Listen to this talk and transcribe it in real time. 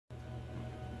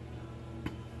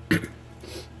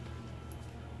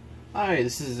Hi,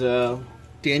 this is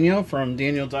Daniel from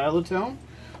Daniel Dial-A-Tone,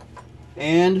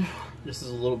 and this is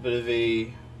a little bit of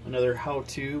another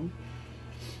how-to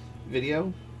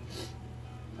video.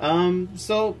 You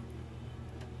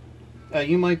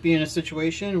might be in a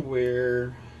situation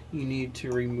where you need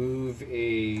to remove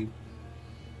a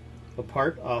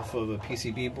part off of a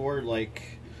PCB board, like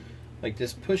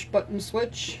this push button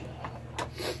switch,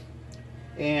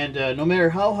 and no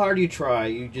matter how hard you try,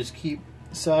 you just keep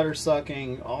solder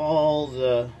sucking all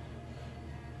the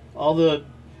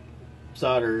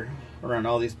solder around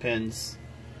all these pins,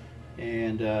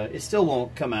 and it still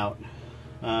won't come out.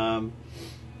 And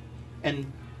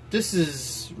this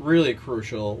is really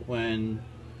crucial when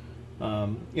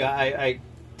I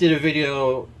did a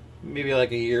video maybe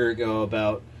like a year ago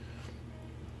about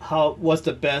what's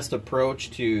the best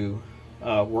approach to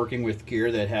working with gear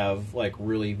that have like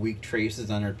really weak traces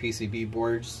on their PCB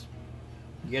boards.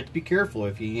 You have to be careful.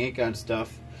 If you yank on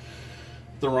stuff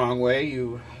the wrong way,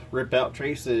 you rip out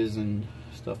traces and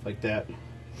stuff like that.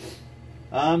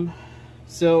 I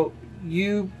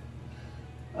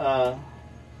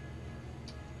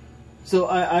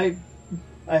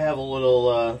have a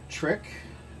little trick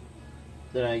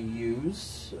that I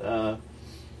use.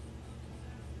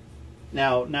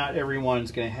 Now, not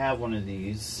everyone's going to have one of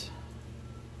these,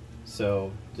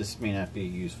 so this may not be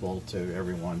useful to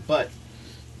everyone, but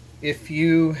if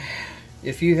you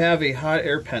have a hot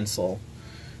air pencil,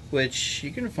 which you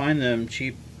can find them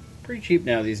pretty cheap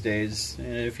now these days,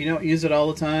 and if you don't use it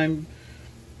all the time,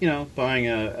 you know, buying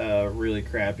a really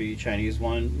crappy Chinese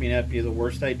one may not be the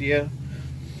worst idea.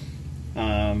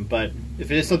 But if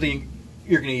it is something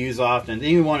you're going to use often, then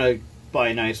you want to buy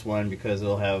a nice one, because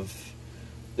it'll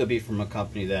be from a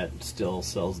company that still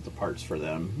sells the parts for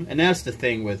them. And that's the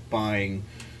thing with buying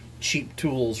cheap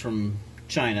tools from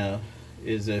China,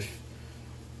 is if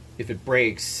it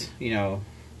breaks, you know,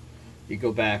 you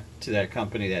go back to that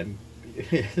company that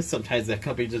sometimes that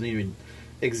company doesn't even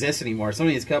exist anymore. Some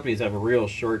of these companies have a real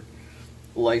short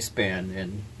lifespan,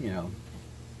 and you know,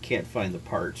 can't find the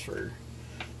parts for.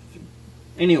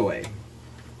 Anyway,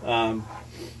 so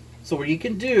what you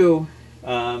can do,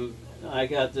 I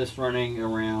got this running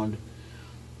around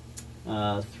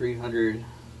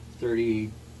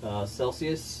 330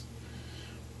 Celsius.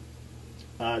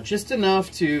 Just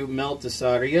enough to melt the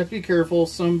solder. You have to be careful.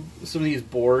 Some of these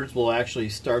boards will actually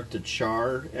start to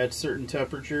char at certain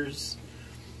temperatures,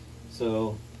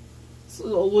 so it's a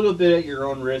little bit at your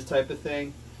own risk type of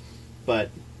thing. But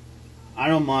I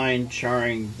don't mind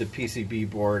charring the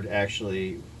PCB board,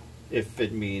 actually, if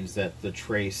it means that the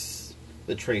traces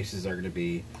are going to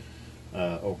be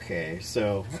okay.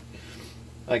 So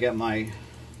I got my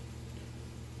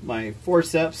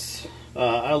forceps.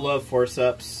 I love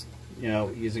forceps. You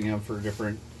know, using them for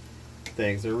different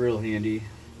things. They're real handy.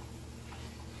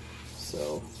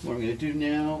 So what I'm going to do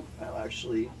now, I'll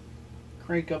actually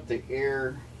crank up the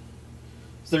air.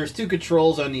 So there's two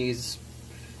controls on these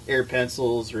air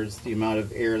pencils. There's the amount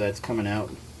of air that's coming out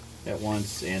at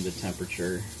once and the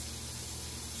temperature.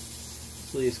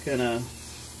 So you just kind of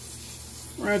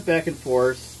run it back and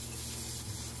forth.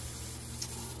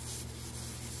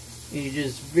 And you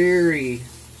just very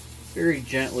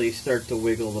gently start to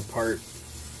wiggle the part,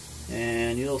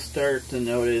 and you'll start to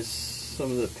notice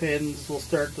some of the pins will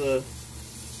start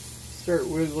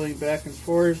wiggling back and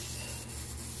forth.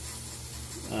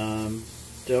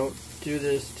 Don't do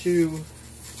this too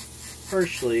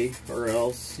harshly, or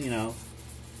else, you know.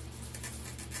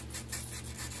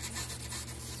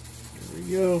 There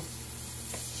we go.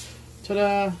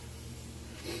 Ta-da!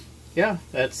 Yeah,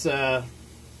 that's a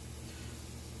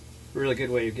really good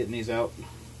way of getting these out.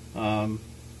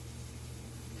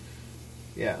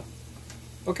 Yeah.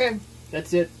 Okay,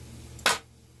 that's it.